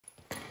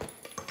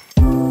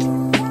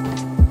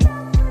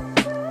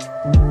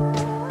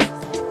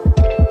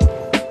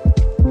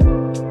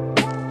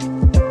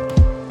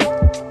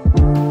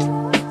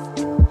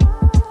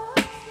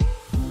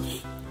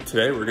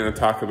gonna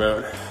talk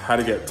about how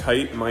to get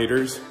tight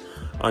miters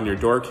on your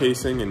door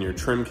casing and your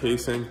trim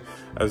casing,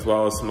 as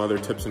well as some other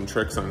tips and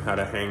tricks on how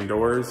to hang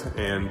doors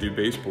and do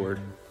baseboard.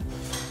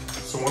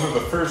 So one of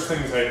the first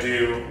things I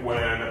do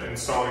when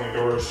installing a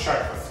door is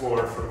check the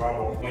floor for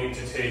level. I need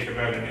to take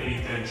about an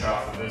 1/8 inch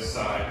off of this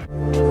side.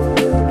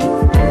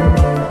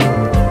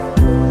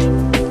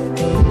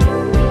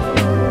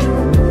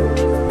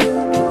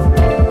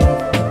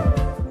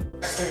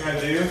 Next thing I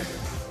do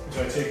is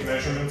I take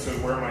measurements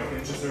of where my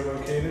hinges are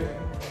located,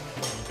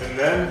 and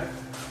then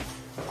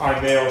I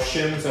nail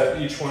shims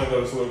at each one of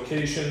those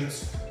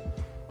locations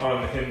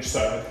on the hinge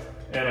side,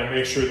 and I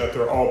make sure that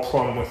they're all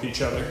plumb with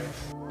each other.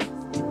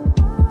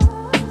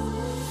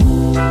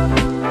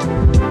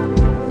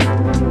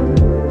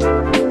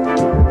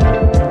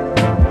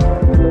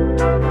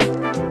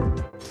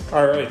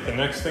 All right, the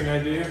next thing I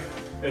do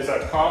is I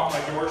pop my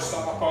door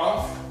stop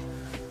off,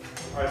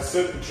 I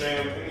sit the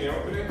jamb in the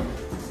opening,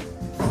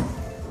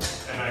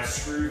 and I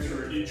screw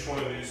through each one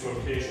of these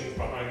locations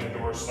behind the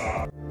door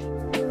stop.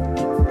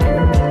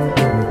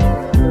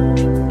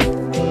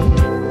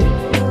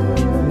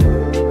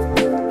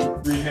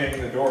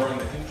 Rehang the door on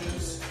the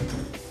hinges.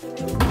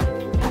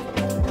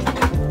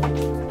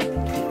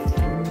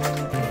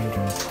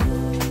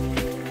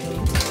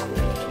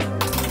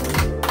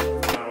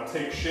 I'll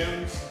take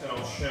shims and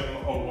I'll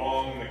shim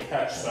along the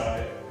catch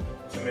side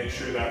to make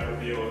sure that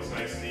reveal is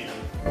nice and even.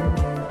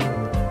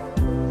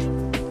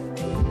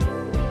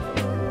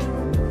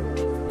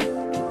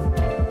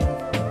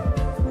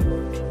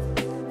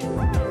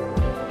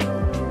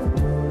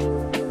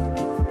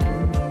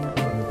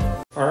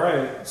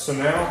 Alright, so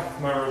now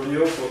my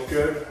reveals look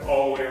good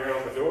all the way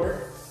around the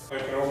door. I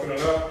can open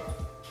it up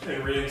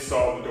and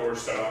reinstall the door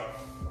stop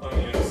on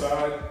the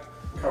inside,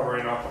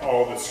 covering up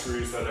all the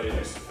screws that I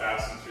used to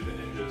fasten through the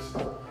hinges.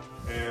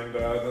 And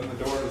then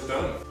the door is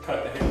done.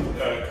 Cut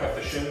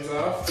the shims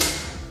off,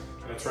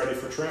 and it's ready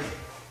for trim.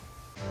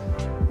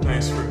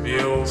 Nice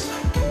reveals.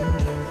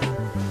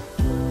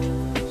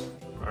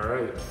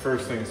 Alright,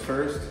 first things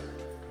first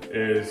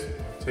is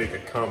take a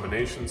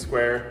combination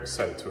square,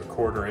 set it to a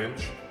 1/4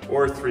 inch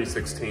or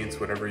 3/16,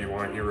 whatever you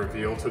want your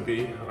reveal to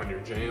be on your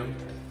jamb.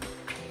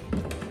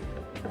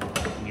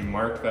 And you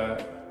mark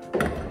that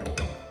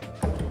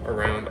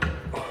around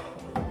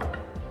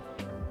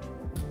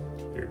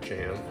your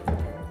jamb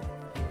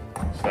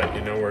so that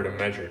you know where to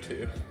measure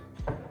to.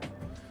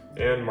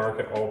 And mark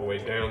it all the way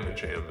down the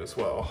jamb as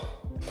well.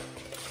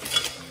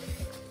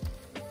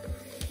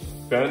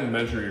 Then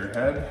measure your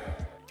head.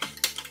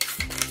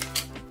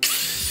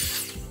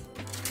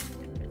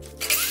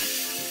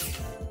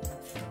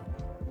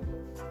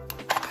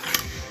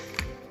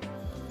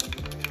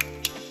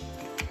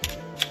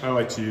 I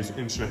like to use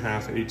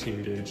 1.5 inch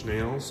 18 gauge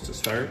nails to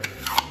start.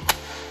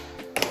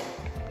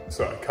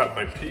 So I cut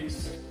my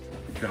piece,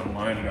 gonna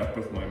line it up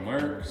with my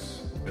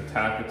marks,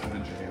 attack it to the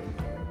jamb.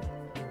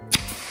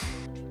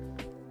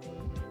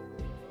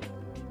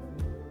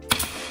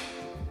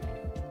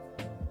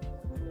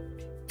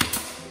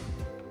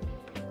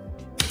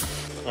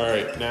 All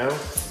right, now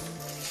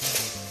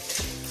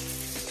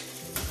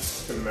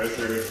to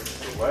measure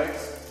the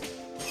legs.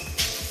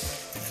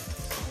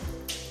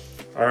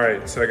 All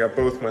right, so I got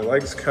both my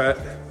legs cut,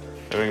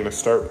 and I'm gonna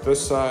start with this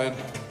side.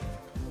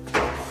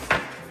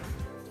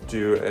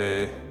 Do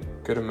a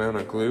good amount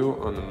of glue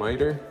on the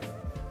miter.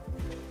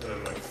 And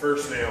then my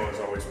first nail is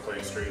always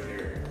placed right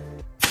here.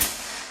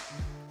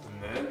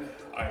 And then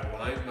I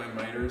line my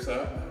miters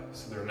up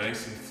so they're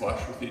nice and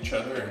flush with each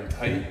other and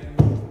tight.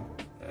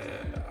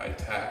 And I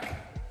tack.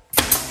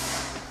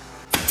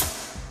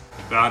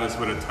 That is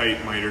what a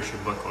tight miter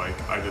should look like.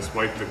 I just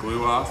wipe the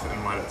glue off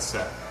and let it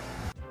set.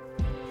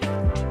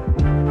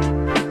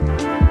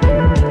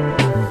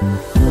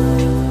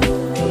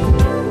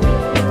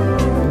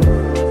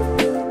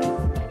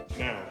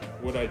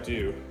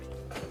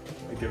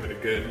 I give it a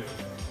good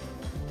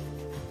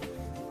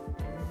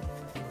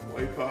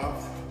wipe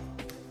off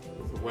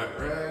with a wet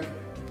rag.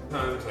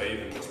 Sometimes I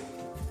even just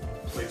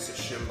place a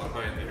shim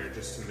behind there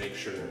just to make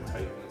sure it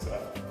tightens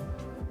up.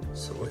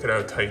 So look at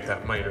how tight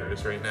that miter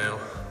is right now.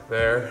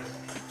 There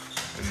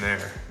and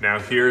there. Now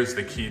here's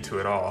the key to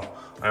it all.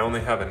 I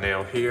only have a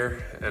nail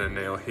here and a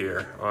nail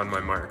here on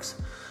my marks.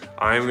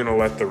 I'm gonna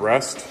let the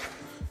rest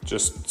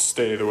just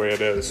stay the way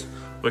it is.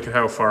 Look at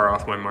how far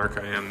off my mark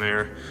I am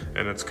there,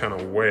 and it's kind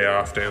of way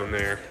off down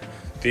there.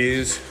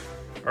 These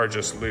are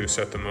just loose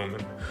at the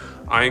moment.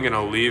 I'm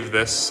gonna leave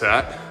this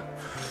set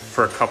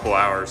for a couple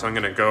hours. I'm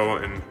gonna go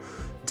and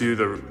do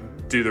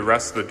the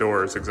rest of the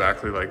doors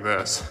exactly like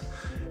this.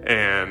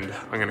 And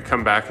I'm gonna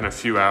come back in a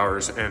few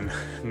hours and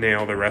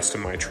nail the rest of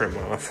my trim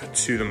off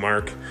to the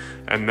mark.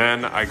 And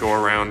then I go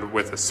around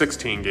with a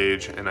 16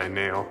 gauge and I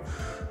nail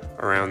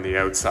around the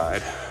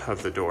outside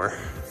of the door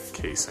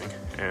casing,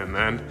 and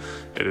then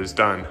it is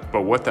done.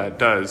 But what that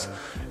does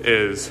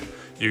is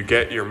you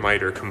get your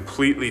miter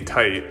completely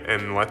tight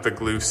and let the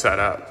glue set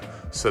up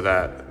so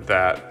that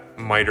that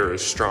miter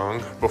is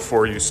strong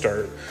before you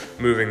start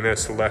moving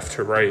this left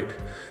to right,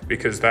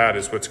 because that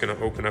is what's going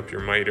to open up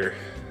your miter.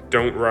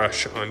 Don't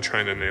rush on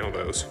trying to nail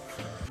those.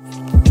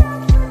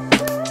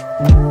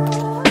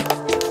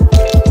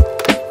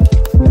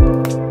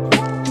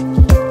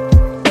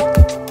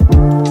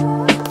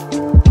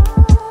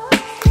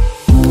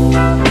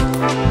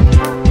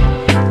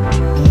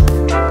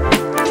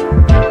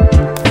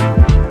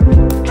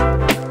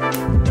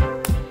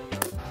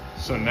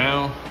 So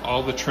now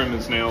all the trim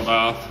is nailed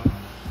off.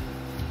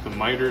 The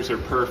miters are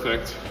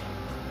perfect.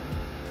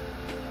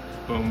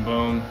 Boom,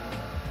 boom,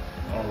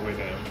 all the way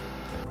down.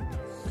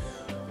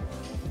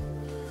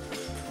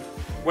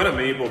 When I'm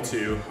able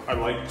to, I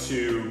like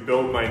to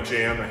build my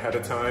jamb ahead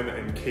of time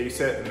and case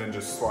it and then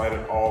just slide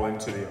it all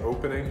into the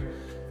opening.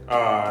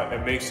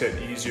 It makes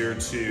it easier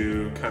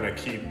to kind of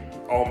keep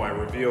all my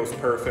reveals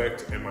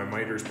perfect and my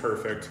miters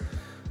perfect.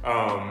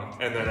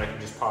 And then I can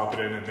just pop it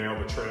in and nail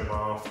the trim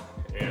off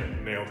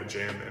and nail the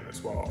jamb in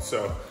as well.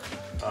 So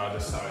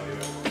this is how I do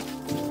it.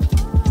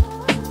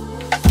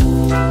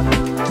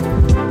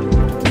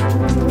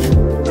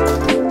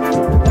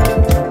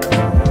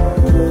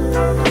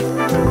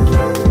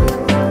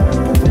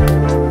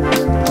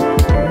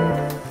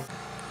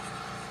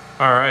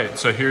 All right,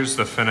 so here's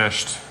the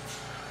finished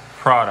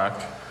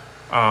product.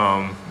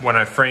 When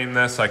I framed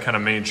this, I kind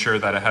of made sure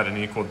that it had an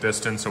equal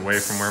distance away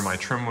from where my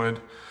trim would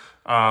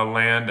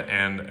land,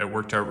 and it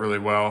worked out really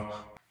well.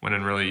 Went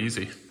in really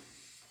easy.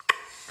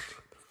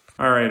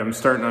 All right, I'm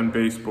starting on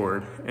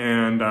baseboard,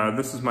 and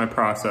this is my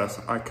process.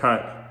 I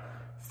cut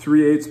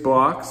 3/8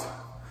 blocks,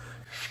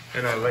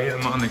 and I lay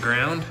them on the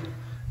ground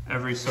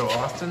every so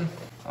often,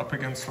 up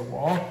against the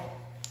wall,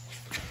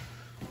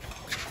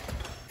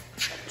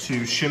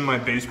 to shim my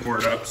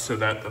baseboard up so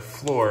that the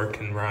floor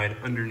can ride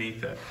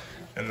underneath it.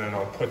 And then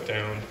I'll put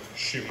down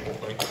shoe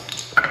molding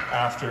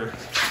after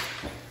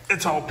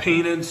it's all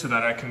painted so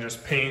that I can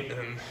just paint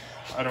and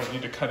I don't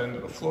need to cut into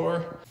the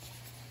floor.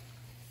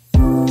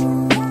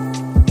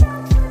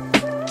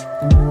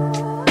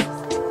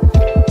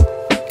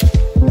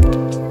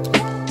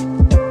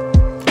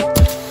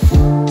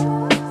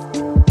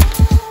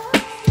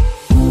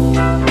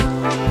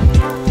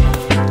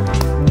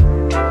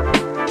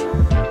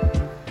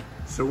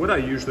 So what I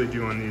usually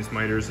do on these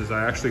miters is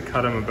I actually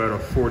cut them about a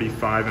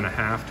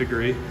 45.5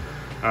 degree.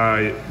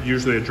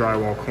 Usually a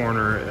drywall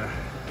corner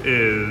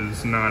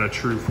is not a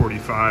true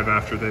 45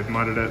 after they've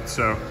mudded it,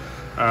 so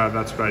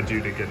that's what I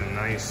do to get a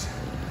nice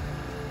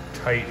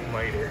tight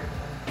miter.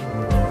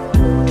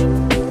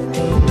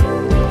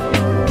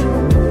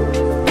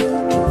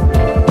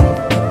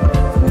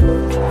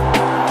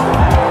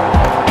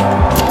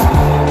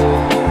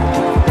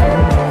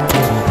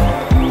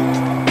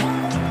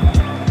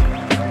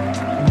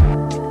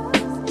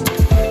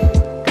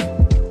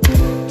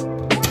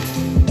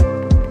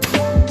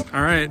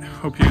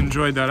 Hope you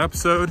enjoyed that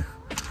episode.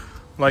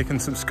 Like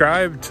and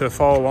subscribe to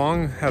follow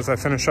along as I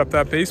finish up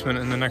that basement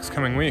in the next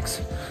coming weeks.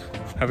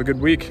 Have a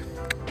good week.